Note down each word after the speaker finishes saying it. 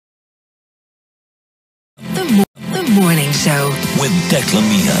Show with Derek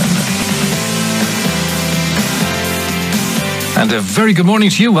Meehan. And a very good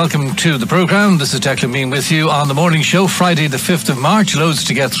morning to you. Welcome to the programme. This is Derek Meehan with you on the morning show, Friday the 5th of March. Loads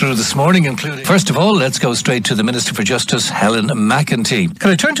to get through this morning, including, first of all, let's go straight to the Minister for Justice, Helen McEntee.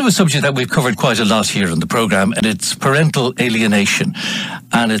 Can I turn to a subject that we've covered quite a lot here on the programme, and it's parental alienation.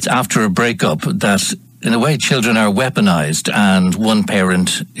 And it's after a breakup that, in a way, children are weaponised, and one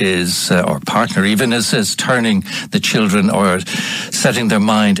parent is, or partner even, is turning the children or setting their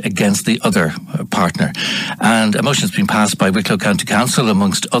mind against the other partner. And a motion has been passed by Wicklow County Council,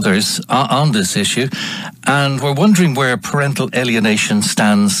 amongst others, on this issue. And we're wondering where parental alienation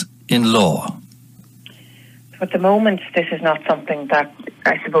stands in law. At the moment, this is not something that,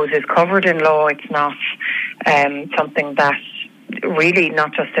 I suppose, is covered in law. It's not something that really,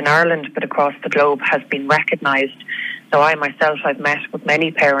 not just in Ireland but across the globe, has been recognised. So I myself, I've met with many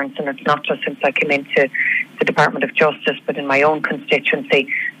parents, and it's not just since I came into the Department of Justice, but in my own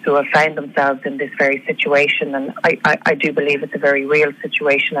constituency, who have found themselves in this very situation. And I do believe it's a very real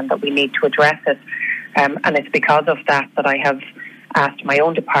situation and that we need to address it. And it's because of that I have asked my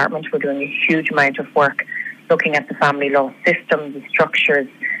own department. We're doing a huge amount of work looking at the family law system, the structures,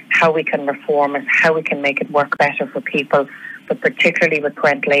 how we can reform it, how we can make it work better for people. But particularly with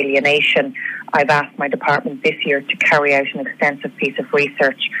parental alienation, I've asked my department this year to carry out an extensive piece of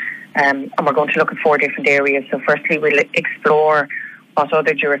research, and we're going to look at 4 different areas. So firstly, we'll explore what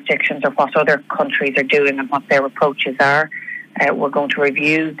other jurisdictions or what other countries are doing and what their approaches are. We're going to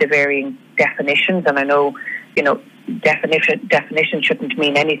review the varying definitions, and I know, definition shouldn't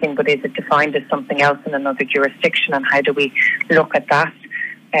mean anything, but is it defined as something else in another jurisdiction, and how do we look at that?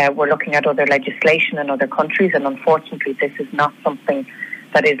 We're looking at other legislation in other countries, and unfortunately this is not something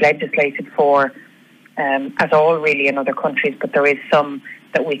that is legislated for at all really in other countries, but there is some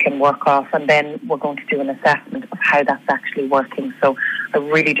that we can work off, and then we're going to do an assessment of how that's actually working. So I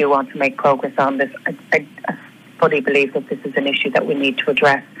really do want to make progress on this. I fully believe that this is an issue that we need to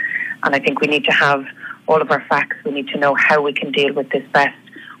address, and I think we need to have all of our facts. We need to know how we can deal with this best,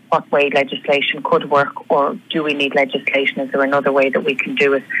 what way legislation could work, or do we need legislation? Is there another way that we can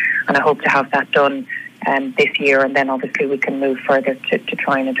do it? And I hope to have that done this year, and then obviously we can move further to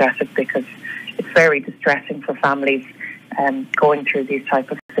try and address it, because it's very distressing for families going through these type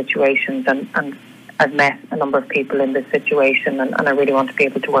of situations, and I've met a number of people in this situation, and I really want to be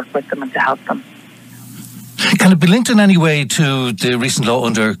able to work with them and to help them. Can it be linked in any way to the recent law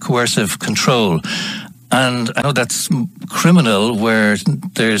under coercive control? And I know that's criminal, where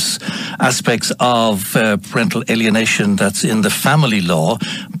there's aspects of parental alienation that's in the family law,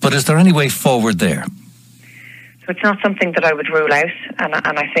 but is there any way forward there? So it's not something that I would rule out, and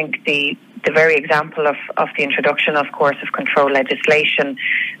I think the very example of the introduction of coercive control legislation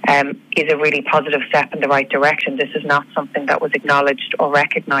is a really positive step in the right direction. This is not something that was acknowledged or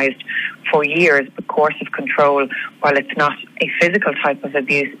recognised for years, but coercive control, while it's not a physical type of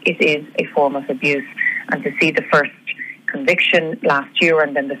abuse, it is a form of abuse. And to see the first conviction last year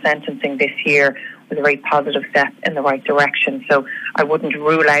and then the sentencing this year was a very positive step in the right direction. So I wouldn't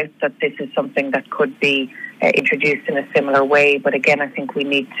rule out that this is something that could be introduced in a similar way. But again, I think we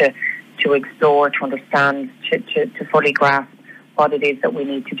need to explore, to understand, to fully grasp what it is that we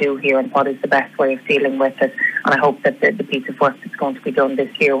need to do here and what is the best way of dealing with it. And I hope that the piece of work that's going to be done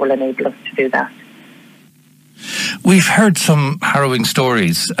this year will enable us to do that. We've heard some harrowing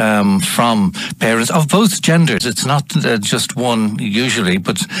stories from parents of both genders. It's not just one usually,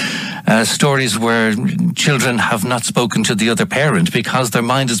 but stories where children have not spoken to the other parent because their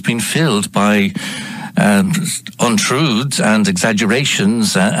mind has been filled by untruths and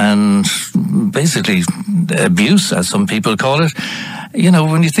exaggerations and basically abuse, as some people call it. You know,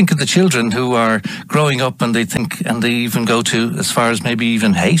 when you think of the children who are growing up and they think, and they even go to as far as maybe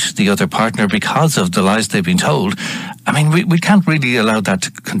even hate the other partner because of the lies they've been told, I mean, we can't really allow that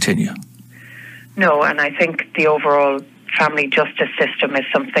to continue. No, and I think the overall family justice system is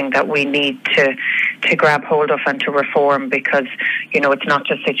something that we need to grab hold of and to reform, because, you know, it's not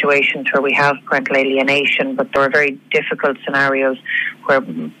just situations where we have parental alienation, but there are very difficult scenarios where,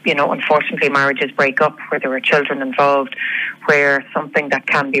 you know, unfortunately marriages break up, where there are children involved, where something that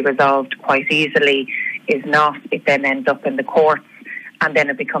can be resolved quite easily is not. It then ends up in the courts, and then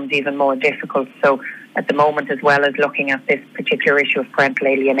it becomes even more difficult. So at the moment, as well as looking at this particular issue of parental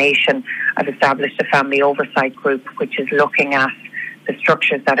alienation, I've established a family oversight group which is looking at the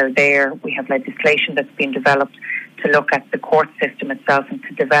structures that are there. We have legislation that's been developed to look at the court system itself and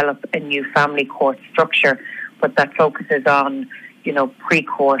to develop a new family court structure, but that focuses on, you know,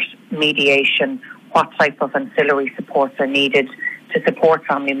 pre-court mediation, what type of ancillary supports are needed to support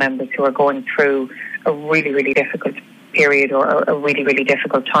family members who are going through a really, really difficult period or a really, really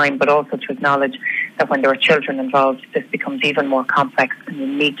difficult time, but also to acknowledge that when there are children involved, this becomes even more complex, and you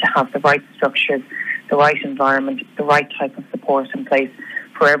need to have the right structures, the right environment, the right type of support in place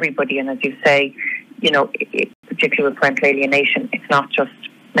for everybody. And as you say, particularly with parental alienation, it's not just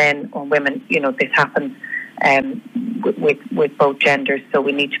men or women. This happens with both genders, so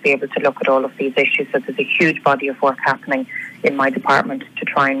we need to be able to look at all of these issues. So there's a huge body of work happening in my department to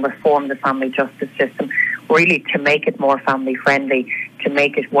try and reform the family justice system, really to make it more family friendly, to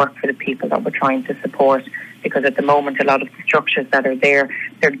make it work for the people that we're trying to support. Because at the moment, a lot of the structures that are there,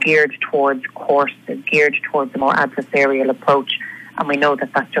 they're geared towards course, they're geared towards a more adversarial approach, and we know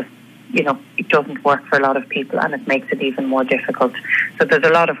that just it doesn't work for a lot of people, and it makes it even more difficult. So there's a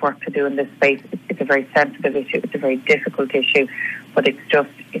lot of work to do in this space. It's a very sensitive issue, it's a very difficult issue, but it's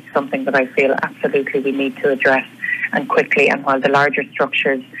something that I feel absolutely we need to address, and quickly. And while the larger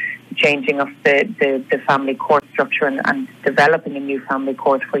structures, changing of the family court structure and developing a new family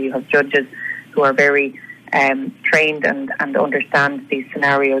court where you have judges who are very trained and understand these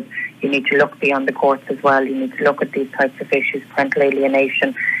scenarios, you need to look beyond the courts as well. You need to look at these types of issues, parental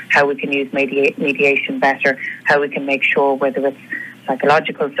alienation, how we can use mediation better, how we can make sure, whether it's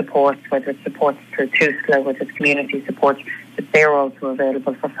psychological support, whether it's support through TUSCLA, whether it's community support, that they're also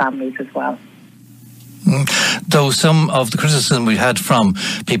available for families as well. Though some of the criticism we had from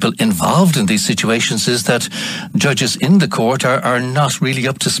people involved in these situations is that judges in the court are not really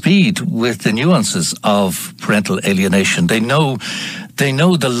up to speed with the nuances of parental alienation. They know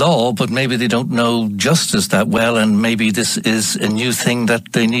the law, but maybe they don't know justice that well, and maybe this is a new thing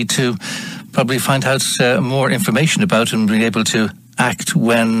that they need to probably find out more information about and be able to act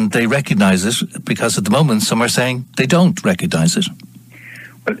when they recognise it, because at the moment some are saying they don't recognise it.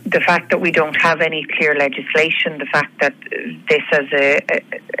 The fact that we don't have any clear legislation, the fact that this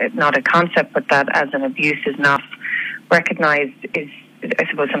as not a concept, but that as an abuse is not recognised is, I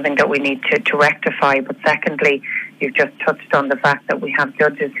suppose, something that we need to rectify. But secondly, you've just touched on the fact that we have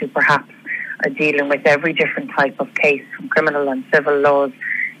judges who perhaps are dealing with every different type of case, from criminal and civil laws,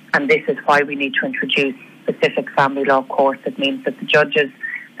 and this is why we need to introduce specific family law courts. It means that the judges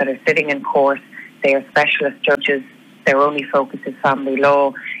that are sitting in court, they are specialist judges. Their only focus is family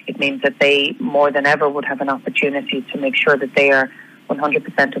law. It means that they, more than ever, would have an opportunity to make sure that they are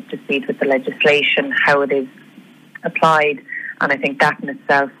 100% up to speed with the legislation, how it is applied. And I think that in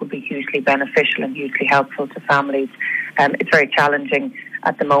itself would be hugely beneficial and hugely helpful to families. It's very challenging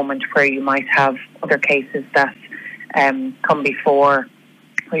at the moment, where you might have other cases that come before,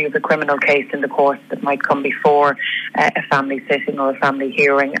 where you have a criminal case in the court that might come before a family sitting or a family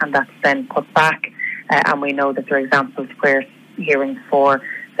hearing, and that's then put back. And we know that there are examples where hearings for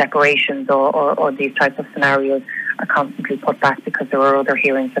separations or these types of scenarios are constantly put back because there are other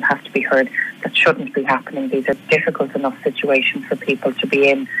hearings that have to be heard that shouldn't be happening. These are difficult enough situations for people to be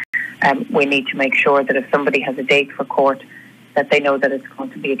in. We need to make sure that if somebody has a date for court, that they know that it's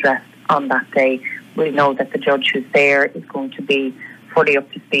going to be addressed on that day. We know that the judge who's there is going to be fully up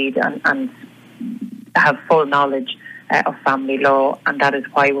to speed and have full knowledge of family law, and that is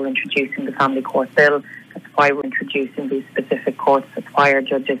why we're introducing the Family Court Bill. That's why we're introducing these specific courts. That's why our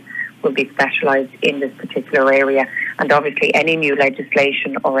judges will be specialised in this particular area. And obviously any new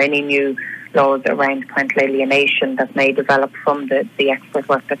legislation or any new laws around parental alienation that may develop from the expert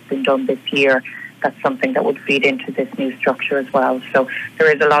work that's been done this year, that's something that would feed into this new structure as well. So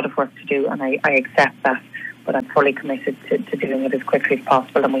there is a lot of work to do, and I accept that, but I'm fully committed to doing it as quickly as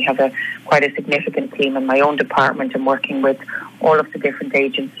possible. And we have quite a significant team in my own department and working with all of the different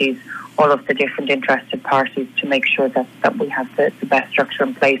agencies, all of the different interested parties to make sure that we have the best structure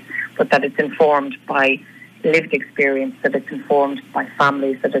in place, but that it's informed by lived experience, that it's informed by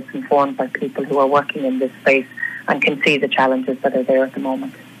families, that it's informed by people who are working in this space and can see the challenges that are there at the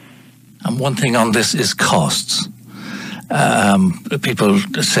moment. And one thing on this is costs. People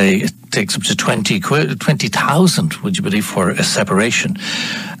say it takes up to 20,000, would you believe, for a separation,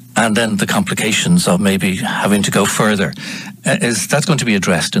 and then the complications of maybe having to go further. Is that going to be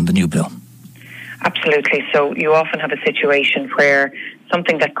addressed in the new bill? Absolutely. So you often have a situation where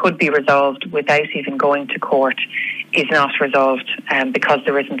something that could be resolved without even going to court is not resolved because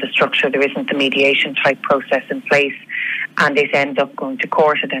there isn't a structure, there isn't a mediation type process in place, and it ends up going to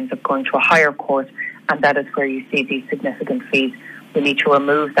court, it ends up going to a higher court, and that is where you see these significant fees. We need to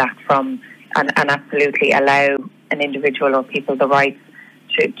remove that from and absolutely allow an individual or people the rights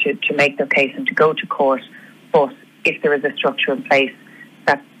to make their case and to go to court. But if there is a structure in place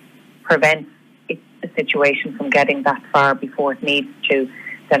that prevents a situation from getting that far before it needs to,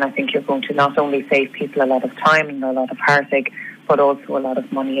 then I think you're going to not only save people a lot of time and a lot of heartache, but also a lot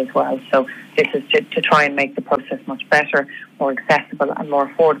of money as well. So this is to try and make the process much better, more accessible and more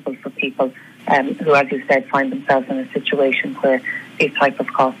affordable for people who, as you said, find themselves in a situation where these type of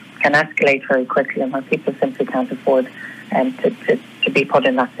costs can escalate very quickly and where people simply can't afford to be put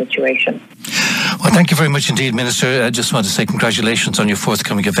in that situation. Well, thank you very much indeed, Minister. I just want to say congratulations on your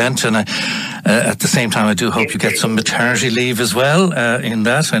forthcoming event, and at the same time I do hope you get some maternity leave as well in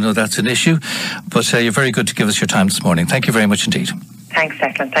that. I know that's an issue, but you're very good to give us your time this morning. Thank you very much indeed. Thanks,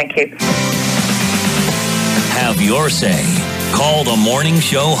 Declan. Thank you. Have your say. Call the Morning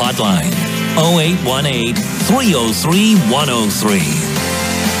Show hotline 0818 303 103.